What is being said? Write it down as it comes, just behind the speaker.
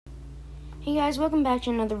Hey guys, welcome back to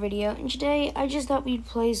another video, and today I just thought we'd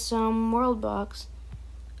play some World Box.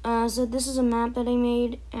 So this is a map that I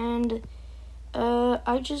made, and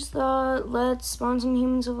I just thought let's spawn some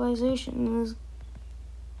human civilizations.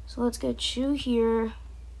 So let's get Chew here,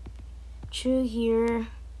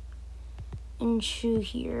 and Chew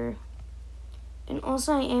here. And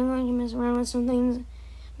also I am going to mess around with some things.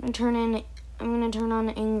 I'm gonna turn on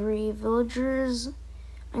angry villagers.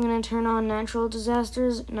 I'm going to turn on natural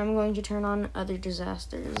disasters, and I'm going to turn on other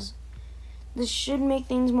disasters. This should make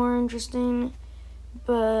things more interesting,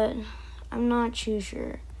 but I'm not too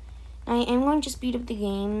sure. I am going to speed up the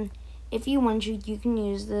game. If you want to, you can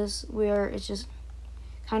use this, where it's just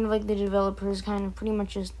kind of like the developers kind of pretty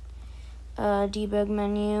much just debug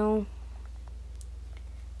menu.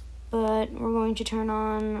 But we're going to turn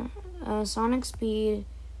on Sonic Speed,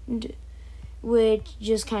 which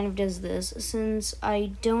just kind of does this. Since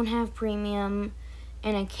I don't have premium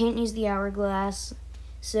and I can't use the hourglass,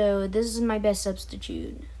 so this is my best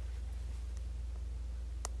substitute.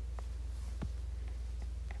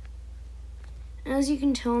 As you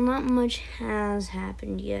can tell, not much has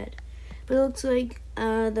happened yet, but it looks like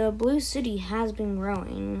the blue city has been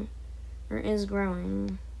growing, or is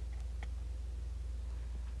growing.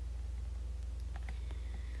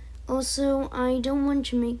 Also, I don't want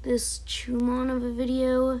to make this too long of a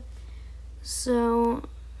video, so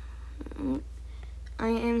I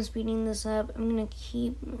am speeding this up. I'm going to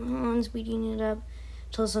keep on speeding it up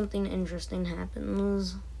until something interesting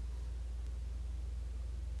happens.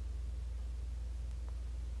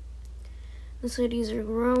 The cities are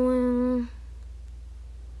growing.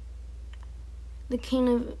 The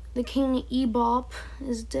king Ebop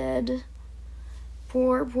is dead.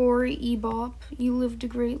 Poor Ebop, you lived a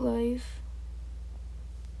great life.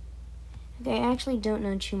 Okay, I actually don't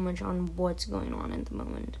know too much on what's going on at the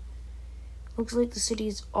moment. Looks like the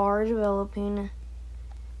cities are developing.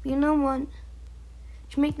 But you know what?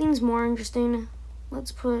 To make things more interesting,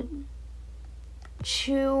 let's put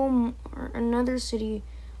another city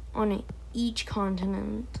on each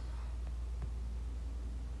continent.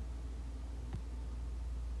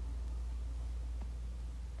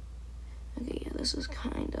 Okay, yeah, this is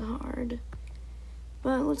kind of hard.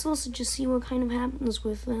 But let's also just see what kind of happens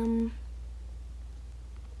with them.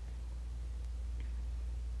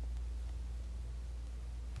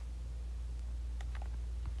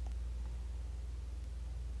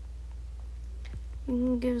 We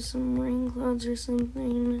can give some rain clouds or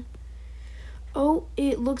something. Oh,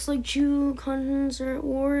 it looks like two continents are at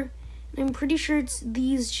war. I'm pretty sure it's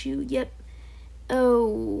these two. Yep.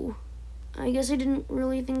 Oh, I guess I didn't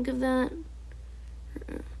really think of that.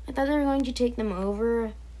 I thought they were going to take them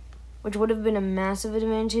over, which would have been a massive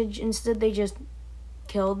advantage. Instead, they just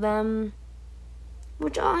killed them,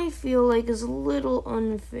 which I feel like is a little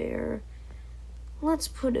unfair. Let's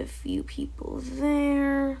put a few people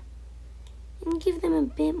there and give them a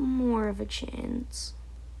bit more of a chance.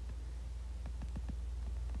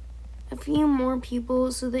 A few more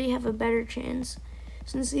people so they have a better chance,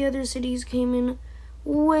 since the other cities came in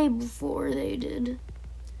way before they did.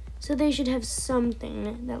 So they should have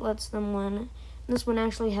something that lets them win. This one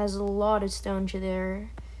actually has a lot of stone to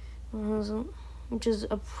there, which is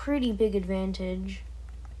a pretty big advantage,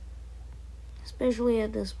 especially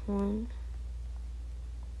at this point.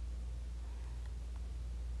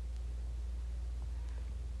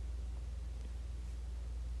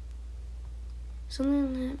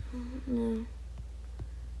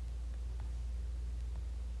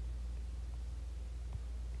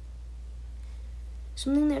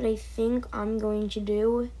 Something that I think I'm going to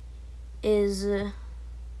do is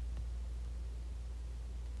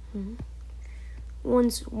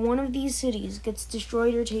once one of these cities gets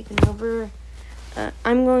destroyed or taken over,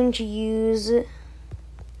 I'm going to use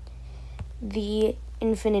the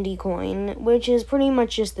infinity coin, which is pretty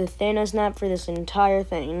much just the Thanos map for this entire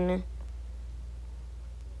thing.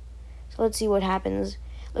 So let's see what happens.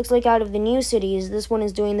 Looks like out of the new cities, this one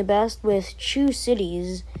is doing the best with 2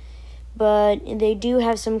 cities. But they do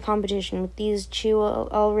have some competition with these 2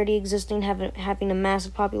 already existing, having a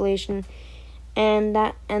massive population, and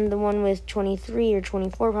the one with 23 or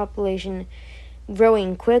 24 population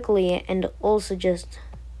growing quickly and also just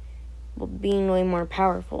being way more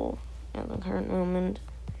powerful at the current moment.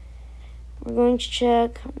 We're going to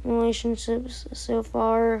check relationships so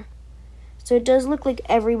far. So it does look like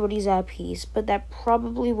everybody's at peace, but that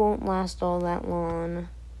probably won't last all that long.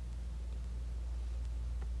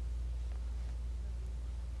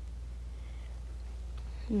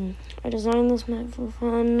 I designed this map for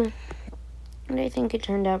fun, and I think it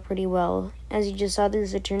turned out pretty well. As you just saw,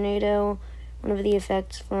 there's a tornado, one of the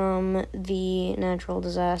effects from the natural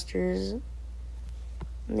disasters.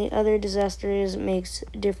 the other disasters makes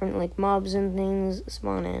different, like, mobs and things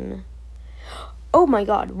spawn in. Oh my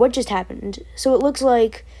god, what just happened? So it looks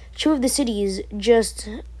like 2 of the cities just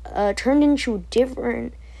turned into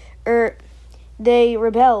different, they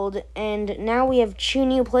rebelled, and now we have 2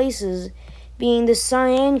 new places, being the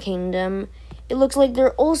Cyan Kingdom. It looks like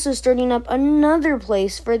they're also starting up another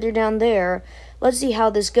place further down there. Let's see how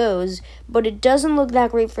this goes. But it doesn't look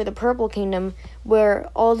that great for the Purple Kingdom, where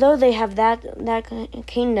although they have that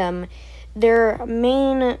kingdom, their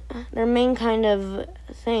main kind of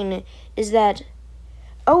thing is that,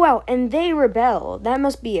 oh wow, and they rebel. That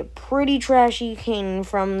must be a pretty trashy king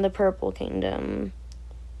from the Purple Kingdom.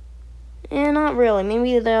 Not really.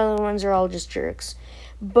 Maybe the other ones are all just jerks.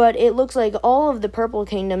 But it looks like all of the Purple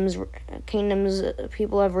Kingdoms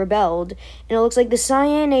people have rebelled. And it looks like the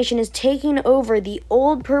Cyan Nation is taking over the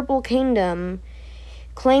old Purple Kingdom,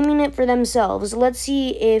 claiming it for themselves. Let's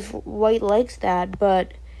see if White likes that,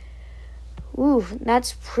 but ooh,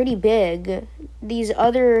 that's pretty big. These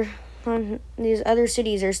other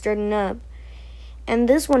cities are starting up. And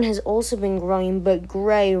this one has also been growing, but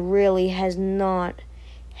Gray really has not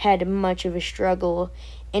had much of a struggle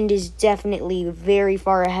and is definitely very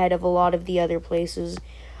far ahead of a lot of the other places.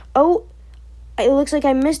 Oh, it looks like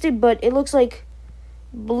I missed it, but it looks like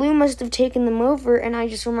Blue must have taken them over, and I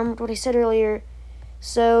just remembered what I said earlier.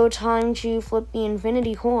 So, time to flip the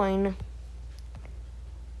infinity coin.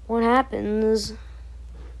 What happens?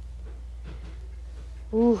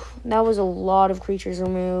 Ooh, that was a lot of creatures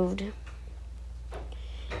removed.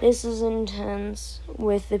 This is intense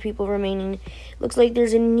with the people remaining. Looks like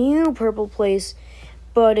there's a new purple place,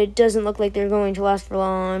 but it doesn't look like they're going to last for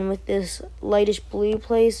long. With this lightish blue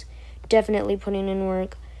place, definitely putting in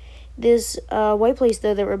work. This white place,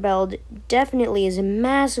 though, that rebelled, definitely is a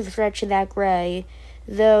massive threat to that gray,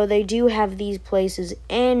 though they do have these places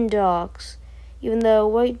and docks, even though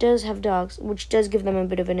white does have docks, which does give them a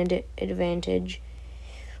bit of an advantage.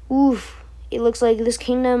 Oof. It looks like this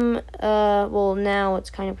kingdom, well, now it's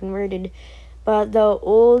kind of converted, but the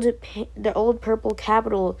old purple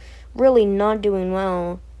capital really not doing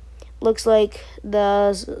well. Looks like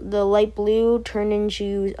the light blue turned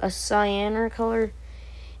into a cyan color.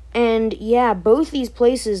 And yeah, both these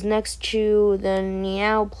places next to the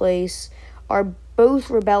Niao place are both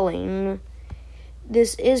rebelling.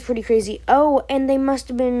 This is pretty crazy. Oh, and they must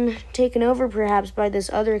have been taken over perhaps by this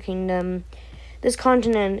other kingdom. This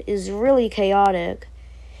continent is really chaotic.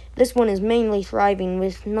 This one is mainly thriving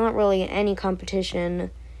with not really any competition.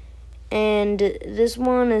 And this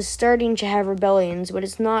one is starting to have rebellions, but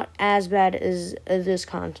it's not as bad as this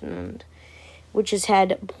continent, which has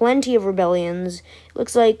had plenty of rebellions.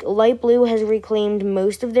 Looks like light blue has reclaimed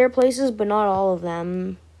most of their places, but not all of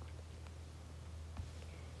them.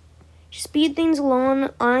 To speed things along,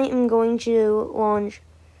 I am going to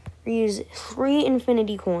use 3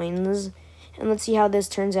 infinity coins. And let's see how this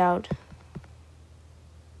turns out.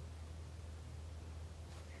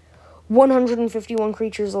 151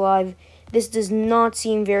 creatures alive. This does not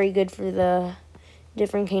seem very good for the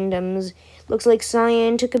different kingdoms. Looks like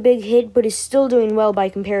Cyan took a big hit, but is still doing well by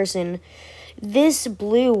comparison. This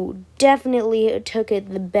blue definitely took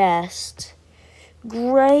it the best.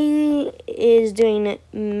 Gray is doing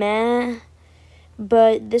meh.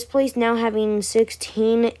 But this place now having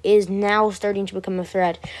 16 is now starting to become a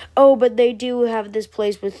threat. Oh, but they do have this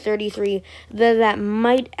place with 33 that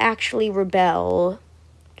might actually rebel.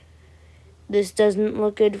 This doesn't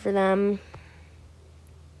look good for them.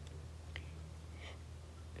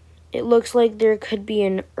 It looks like there could be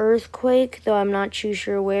an earthquake, though I'm not too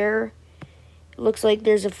sure where. It looks like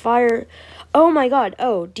there's a fire. Oh my god,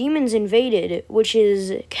 oh, demons invaded, which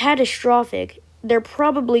is catastrophic. They're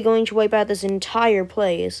probably going to wipe out this entire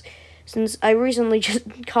place, since I recently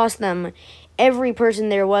just cost them every person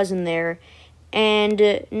there was in there,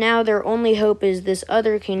 and now their only hope is this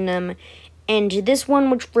other kingdom, and this one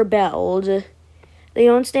which rebelled. They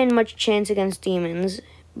don't stand much chance against demons,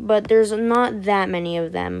 but there's not that many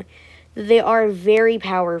of them. They are very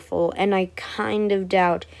powerful, and I kind of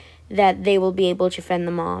doubt that they will be able to fend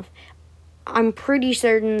them off. I'm pretty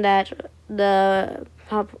certain that the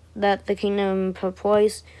kingdom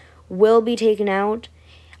Papoise will be taken out.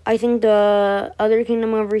 I think the other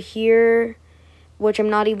kingdom over here, which I'm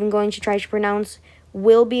not even going to try to pronounce,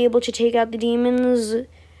 will be able to take out the demons,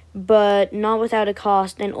 but not without a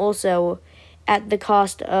cost, and also at the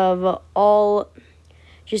cost of all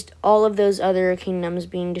of those other kingdoms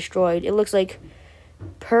being destroyed. It looks like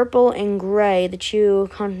purple and gray, the 2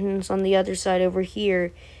 continents on the other side over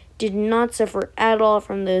here, did not suffer at all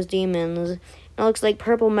from those demons. It looks like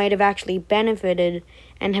purple might have actually benefited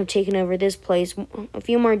and have taken over this place. A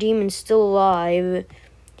few more demons still alive.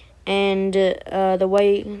 and the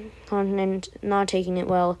white continent not taking it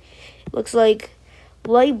well. It looks like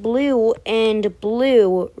light blue and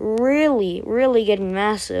blue really getting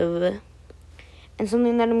massive. And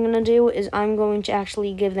something that I'm going to do is I'm going to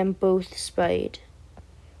actually give them both spite,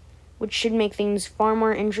 which should make things far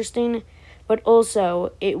more interesting, but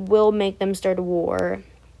also it will make them start a war.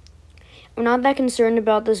 I'm not that concerned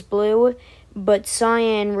about this blue, but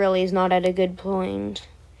cyan really is not at a good point.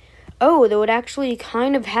 Oh, though it actually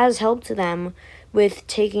kind of has helped them with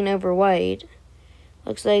taking over white.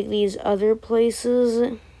 Looks like these other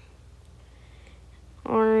places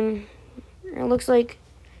are... It looks like,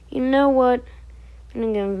 you know what? I'm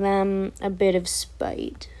going to give them a bit of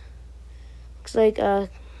spite. Looks like a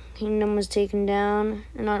kingdom was taken down.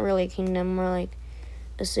 Or not really a kingdom, more like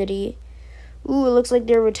a city. Ooh, it looks like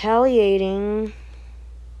they're retaliating.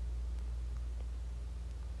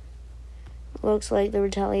 Looks like the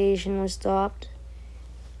retaliation was stopped.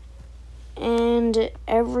 And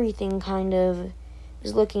everything kind of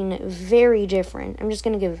is looking very different. I'm just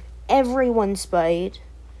going to give everyone spite.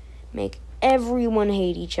 Make everyone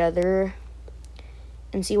hate each other.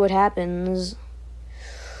 And see what happens.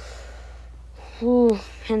 Ooh,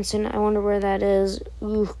 Henson, I wonder where that is.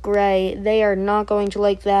 Ooh, gray. They are not going to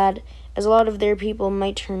like that, as a lot of their people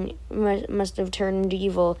must have turned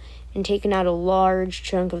evil and taken out a large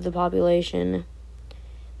chunk of the population.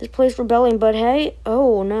 This place rebelling, but hey,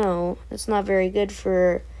 oh no, that's not very good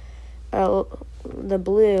for the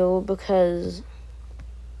blue, because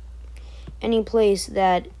any place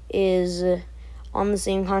that is on the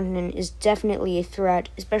same continent is definitely a threat,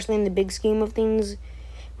 especially in the big scheme of things.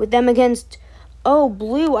 With them against, oh,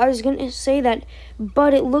 blue, I was going to say that,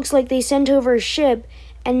 but it looks like they sent over a ship,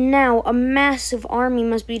 and now a massive army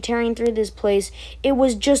must be tearing through this place. It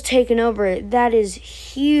was just taken over. That is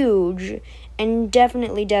huge and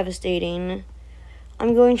definitely devastating.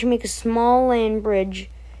 I'm going to make a small land bridge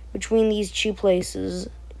between these two places,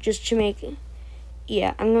 just to make,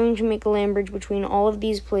 yeah, I'm going to make a land bridge between all of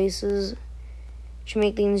these places to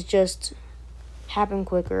make things just happen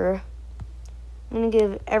quicker. I'm going to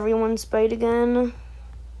give everyone spite again.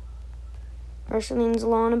 Rush things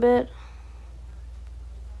along a bit.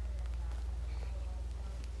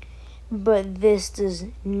 But this does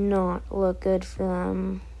not look good for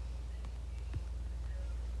them.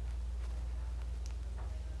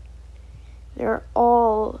 They're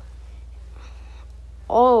all...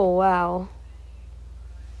 Oh, wow.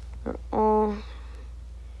 They're all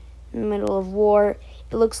in the middle of war.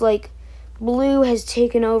 It looks like blue has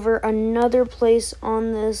taken over another place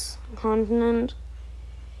on this continent.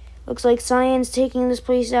 Looks like cyan's taking this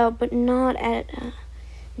place out, but not at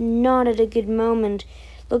a good moment.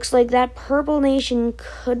 Looks like that purple nation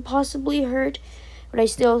could possibly hurt, but I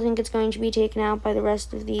still think it's going to be taken out by the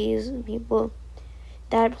rest of these people.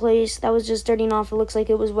 That place that was just starting off, it looks like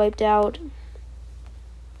it was wiped out.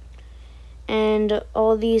 And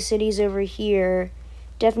all these cities over here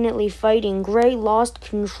definitely fighting. Gray lost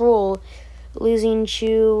control, losing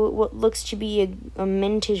to what looks to be a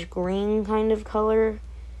mintish green kind of color,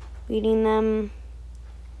 leading them.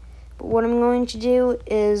 But what I'm going to do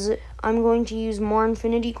is I'm going to use more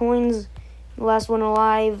infinity coins. The last one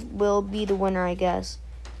alive will be the winner, I guess.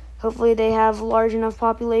 Hopefully they have large enough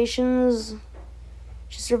populations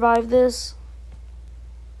to survive this,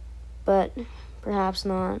 but perhaps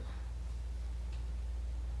not.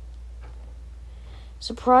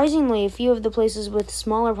 Surprisingly, a few of the places with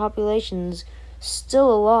smaller populations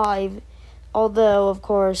still alive, although, of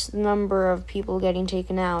course, the number of people getting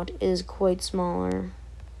taken out is quite smaller.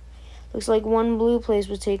 Looks like one blue place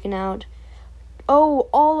was taken out. Oh,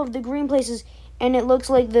 all of the green places, and it looks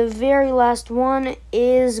like the very last one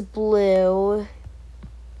is blue.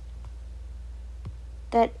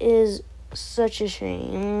 That is such a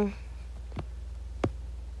shame.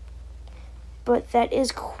 But that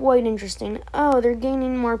is quite interesting. Oh, they're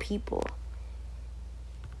gaining more people.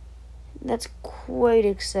 That's quite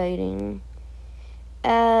exciting.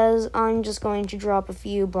 As I'm just going to drop a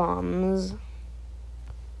few bombs.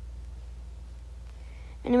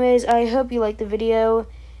 Anyways, I hope you liked the video,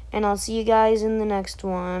 and I'll see you guys in the next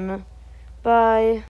one. Bye.